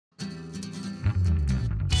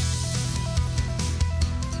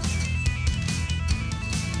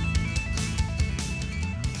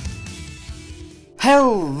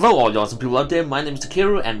Hello all you awesome people out there, my name is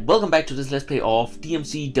Takeru and welcome back to this Let's Play of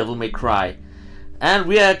DMC Devil May Cry. And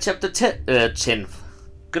we are at chapter 10.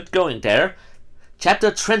 Good going there.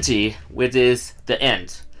 Chapter 20, which is the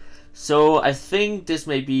end. So I think this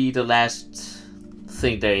may be the last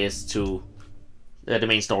thing there is to the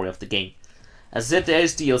main story of the game. As I said, there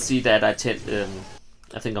is DLC that I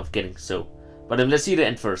think of getting, so. But let's see the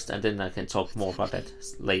end first and then I can talk more about that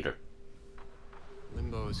later.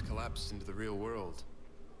 Limbo has collapsed into the real world.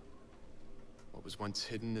 What was once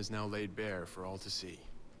hidden is now laid bare for all to see.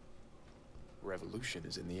 Revolution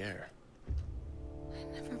is in the air. I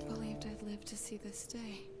never believed I'd live to see this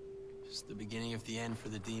day. Just the beginning of the end for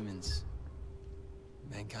the demons.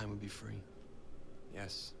 Mankind would be free.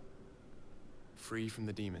 Yes. Free from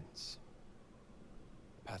the demons.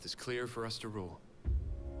 The path is clear for us to rule.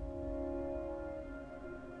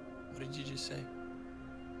 What did you just say?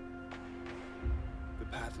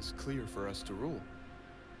 The path is clear for us to rule.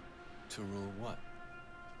 To rule what?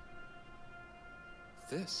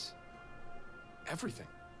 This. Everything.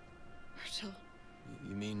 Virgil.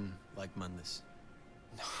 You mean like Mundus?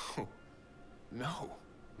 No. No.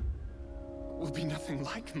 We'll be nothing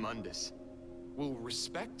like Mundus. We'll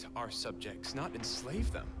respect our subjects, not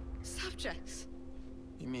enslave them. Subjects.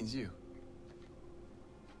 He means you.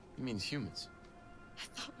 He means humans.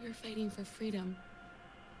 I thought we were fighting for freedom.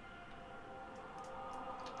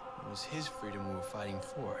 It was his freedom we were fighting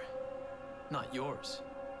for, not yours.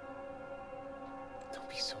 Don't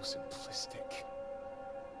be so simplistic.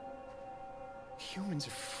 Humans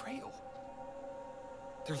are frail.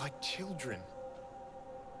 They're like children.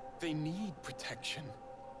 They need protection.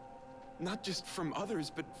 Not just from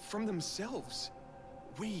others, but from themselves.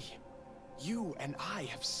 We, you and I,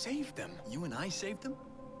 have saved them. You and I saved them?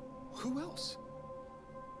 Who else?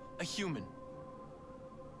 A human.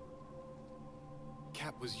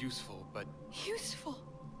 Cat was useful, but... Useful.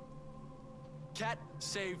 Cat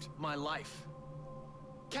saved my life.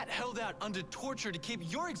 Cat held out under torture to keep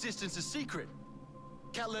your existence a secret.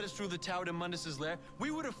 Cat led us through the tower to Mundus's lair. We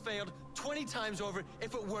would have failed 20 times over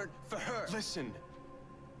if it weren't for her. Listen.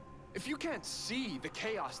 If you can't see the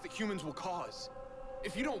chaos that humans will cause,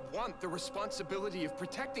 if you don't want the responsibility of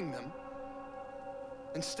protecting them,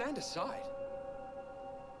 then stand aside.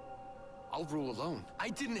 I'll rule alone. I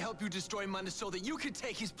didn't help you destroy Mundus so that you could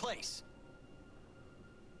take his place.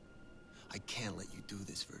 I can't let you do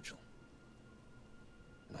this, Virgil.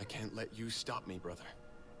 And I can't let you stop me, brother.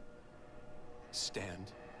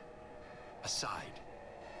 Stand aside.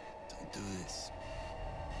 Don't do this.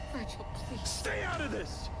 Virgil, please. Stay out of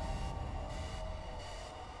this!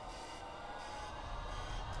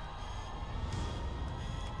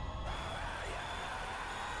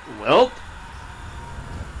 Well.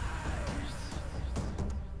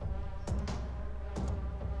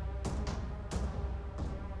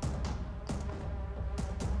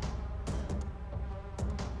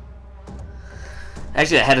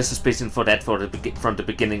 Actually, I had a suspicion for that from the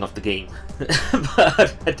beginning of the game,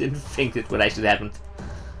 but I didn't think it would actually happen,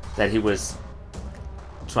 that he was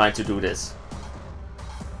trying to do this.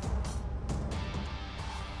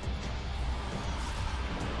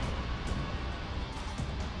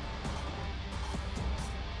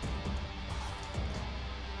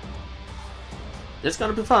 It's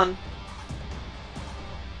gonna be fun.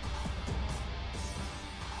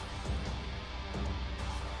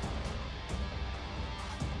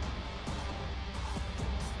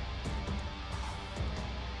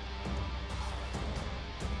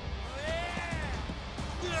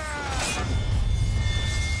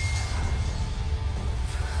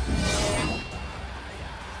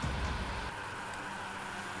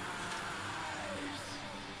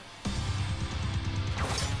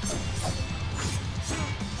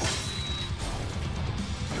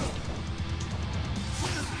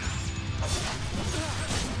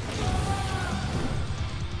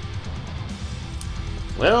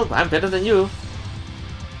 Well, I'm better than you.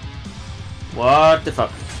 What the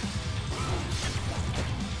fuck?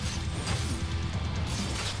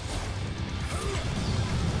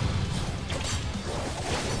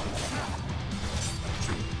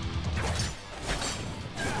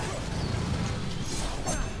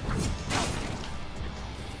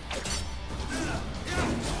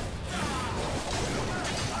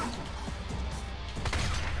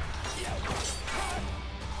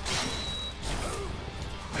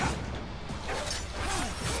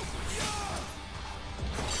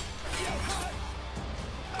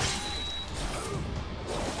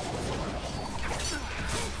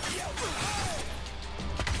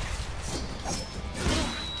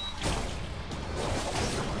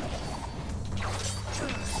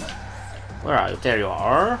 Where are you? There you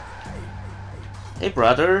are. Hey,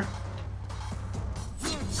 brother.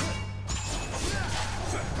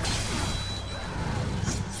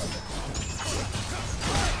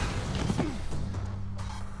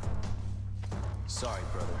 Sorry,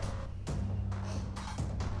 brother.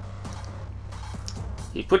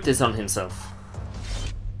 He put this on himself.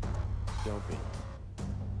 Don't be.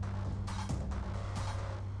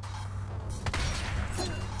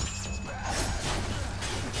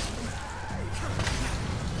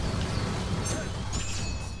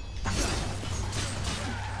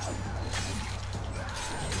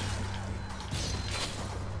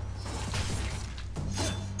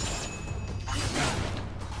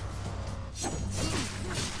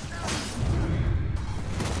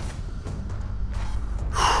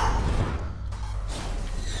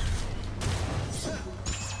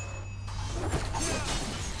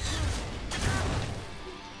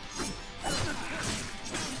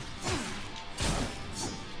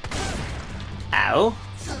 Ow.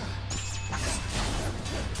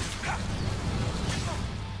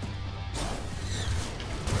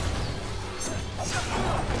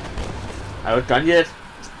 Are we done yet?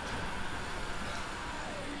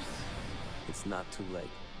 It's not too late.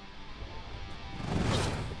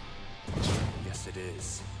 Yes, it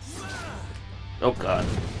is. Oh god.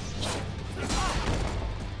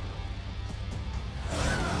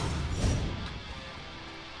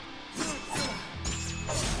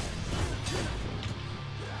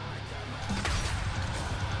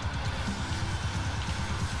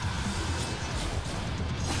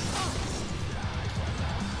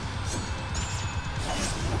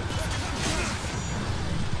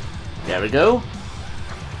 There we go.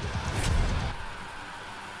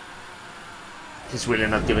 He's really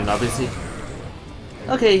not giving up, is he?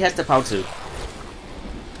 Okay, he has the power too.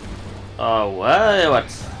 Oh, what?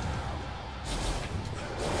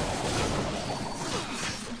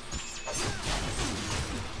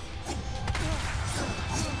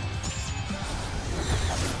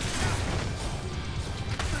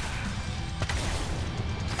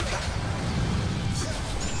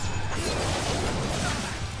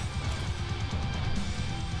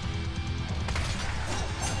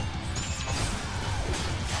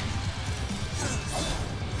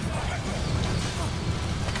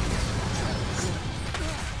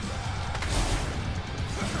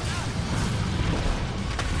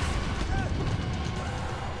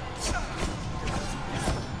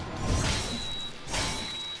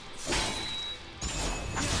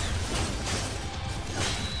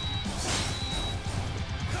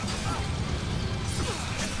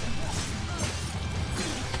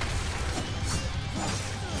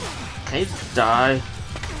 Can he die?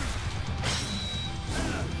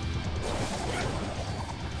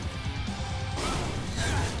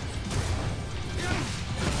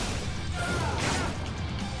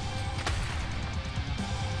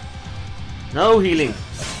 No healing.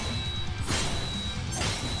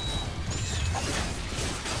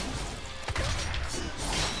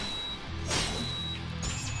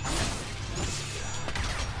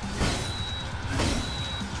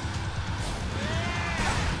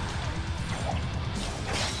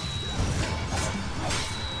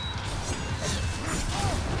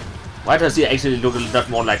 Why does he actually look a lot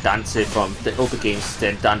more like Dante from the open games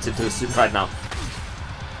than Dante to the right now?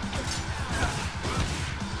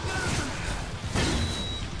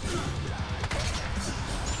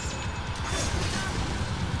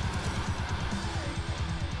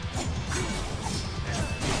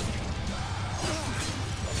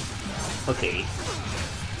 Okay.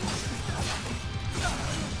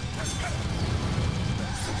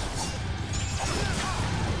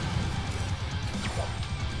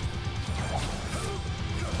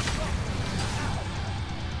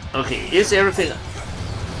 Okay, is everything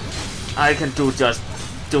I can do just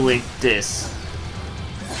doing this?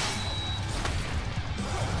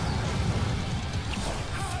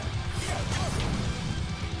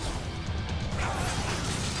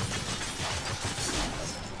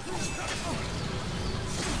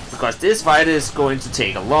 Because this fight is going to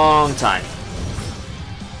take a long time.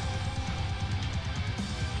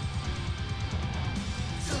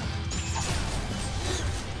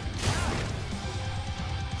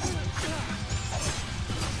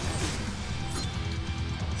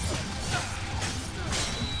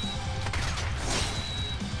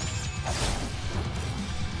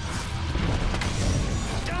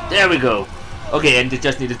 There we go. Okay, and it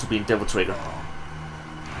just needed to be in Devil Trigger.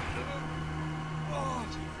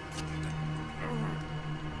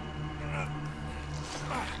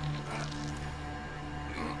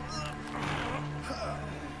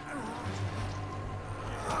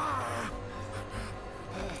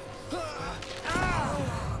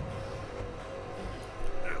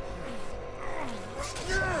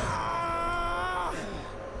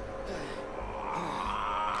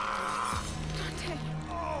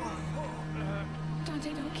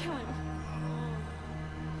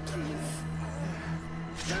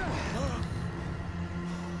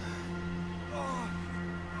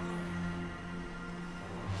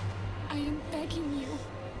 I am begging you.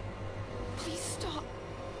 Please stop.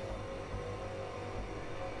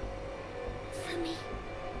 For me.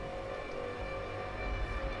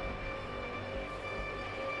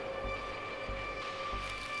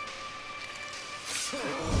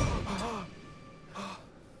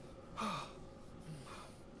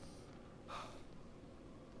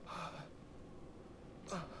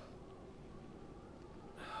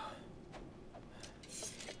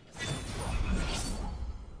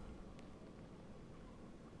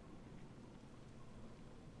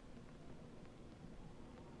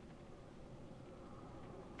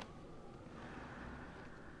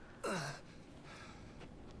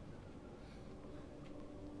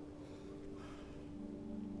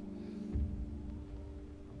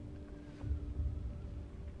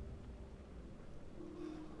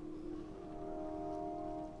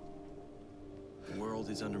 The world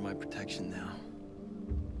is under my protection now.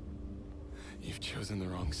 You've chosen the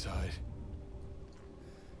wrong side.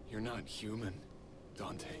 You're not human,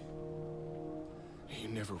 Dante. You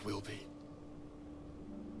never will be.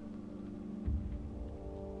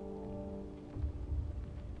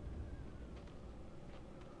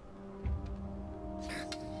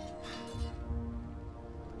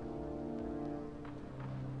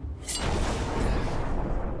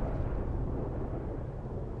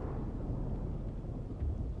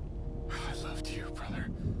 I loved you, brother.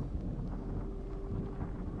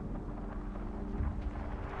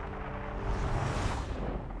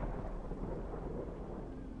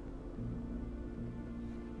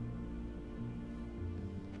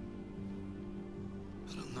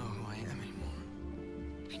 I don't know who I am anymore.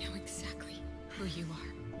 I know exactly who you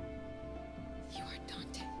are. You are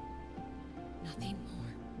Dante. Nothing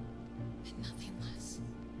more and nothing less.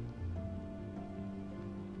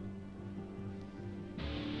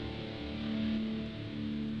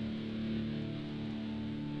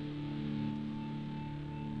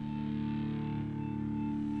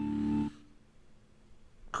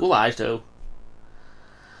 Cool eyes, though.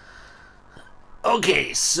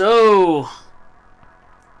 Okay, so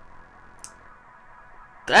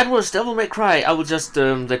that was Devil May Cry. I will just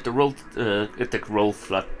let the roll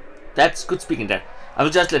flood. That's good speaking there. I will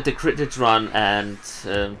just let the credits run, and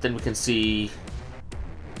then we can see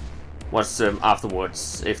what's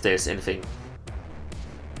afterwards, if there's anything.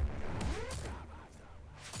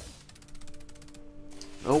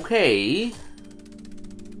 Okay.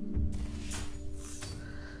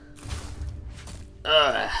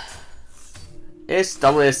 S,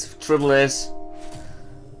 double S, triple S.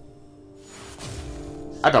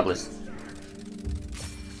 A double S.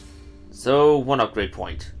 So, one upgrade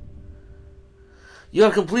point. You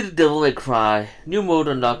have completed Devil May Cry. New mode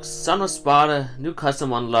unlocked. Son of Sparta. New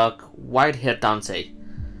custom unlock. White-haired Dante.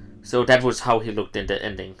 So that was how he looked in the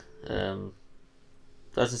ending.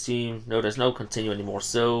 Doesn't seem... No, there's no continue anymore.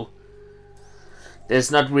 So,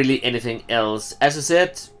 there's not really anything else. As I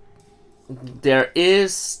said, there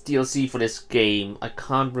is DLC for this game. I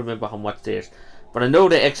can't remember how much there is, but I know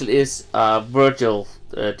there actually is a Virgil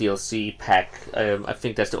DLC pack. I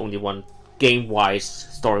think that's the only one game-wise,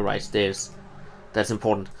 story-wise, that's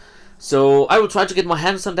important. So I will try to get my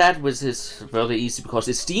hands on that, which is very easy because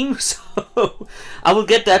it's Steam. So I will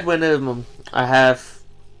get that when I have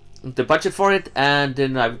the budget for it, and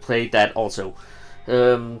then I will play that also.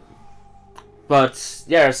 But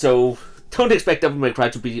yeah, so don't expect Devil May Cry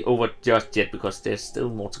to be over just yet, because there's still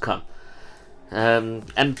more to come. I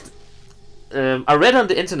read on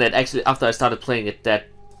the internet, actually, after I started playing it, that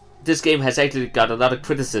this game has actually got a lot of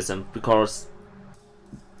criticism because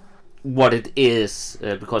what it is,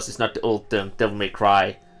 because it's not the old Devil May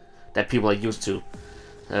Cry that people are used to.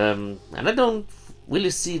 And I don't really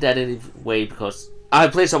see that anyway, because I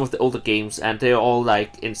played some of the older games and they're all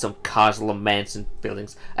like in some castle or mansion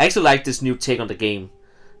buildings. I actually like this new take on the game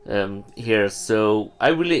here, so I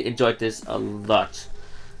really enjoyed this a lot.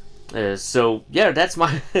 So yeah, that's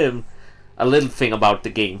my a little thing about the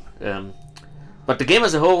game. But the game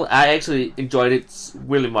as a whole, I actually enjoyed it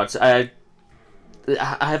really much. I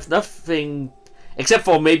have nothing except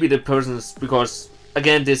for maybe the persons, because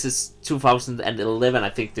again, this is 2011, I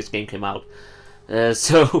think this game came out.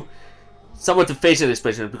 So somewhat the facial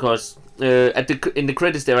expression, because in the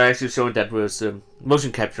credits they were actually showing that was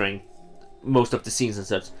motion capturing most of the scenes and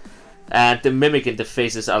such, and the mimic in the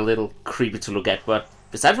faces are a little creepy to look at. But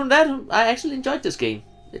aside from that, I actually enjoyed this game.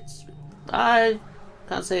 I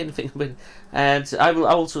can't say anything about it. And I will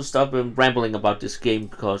also stop rambling about this game,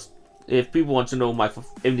 because if people want to know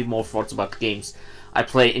any more thoughts about the games I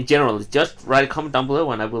play in general, just write a comment down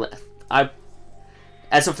below, and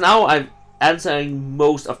as of now, I'm answering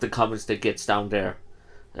most of the comments that gets down there,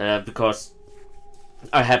 because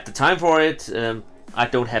I have the time for it. I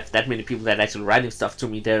don't have that many people that actually writing stuff to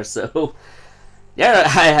me there, so yeah,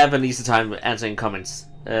 I have an easy time answering comments.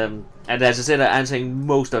 And as I said, I'm answering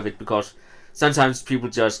most of it because sometimes people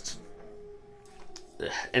just,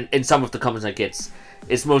 in some of the comments I get,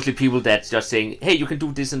 it's mostly people that just saying, hey, you can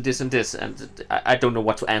do this and this and this, and I don't know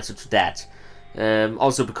what to answer to that.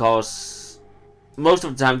 Also because most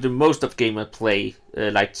of the time, the most of game I play,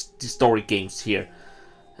 like the story games here,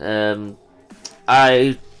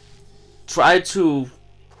 I try to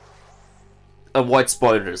avoid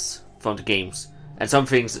spoilers from the games, and some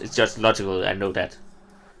things it's just logical, I know that.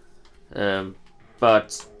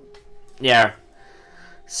 But yeah,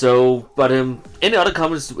 so but any other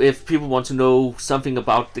comments, if people want to know something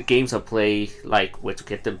about the games I play, like where to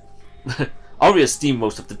get them, obviously Steam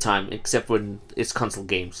most of the time, except when it's console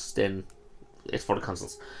games, then it's for the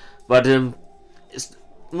consoles. But it's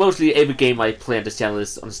mostly every game I play on this channel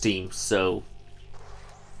is on Steam, so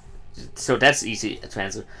that's easy to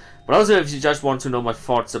answer. But also, if you just want to know my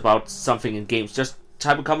thoughts about something in games, just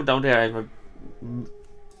type a comment down there.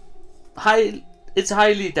 It's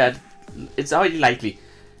highly likely.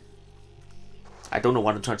 I don't know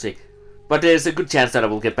what I'm trying to say, but there's a good chance that I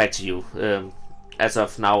will get back to you as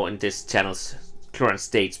of now in this channel's current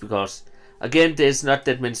state, because again, there's not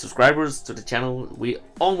that many subscribers to the channel. We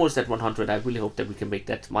almost at 100. I really hope that we can make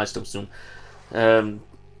that milestone soon.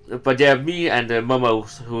 But yeah, me and Momo,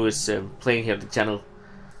 who is playing here on the channel,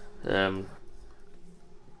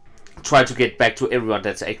 try to get back to everyone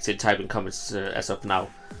that's actually typing comments as of now.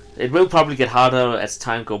 It will probably get harder as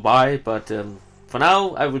time go by, but for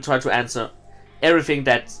now I will try to answer everything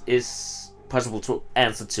that is possible to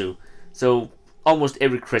answer to. So almost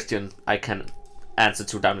every question I can answer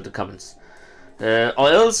to down in the comments. Or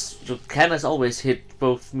else you can, as always, hit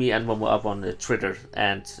both me and Momo up on Twitter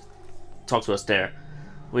and talk to us there.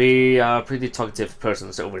 We are pretty talkative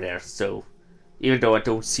persons over there, so even though I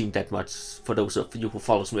don't seem that much for those of you who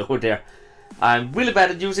follows me over there, I'm really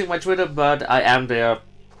bad at using my Twitter, but I am there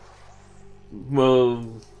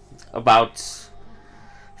about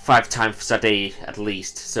 5 times a day at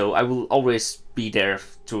least, so I will always be there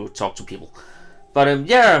to talk to people. But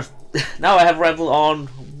yeah, now I have rambled on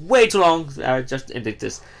way too long. I just ended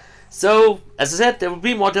this. So as I said, there will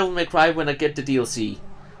be more Devil May Cry when I get the DLC.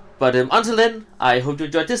 But until then, I hope you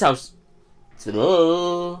enjoyed this house. I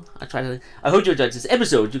hope you enjoyed this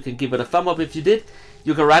episode. You can give it a thumb up if you did.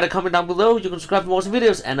 You can write a comment down below. You can subscribe for more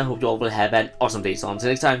videos, and I hope you all will have an awesome day. So until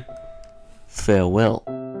next time,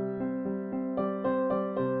 farewell.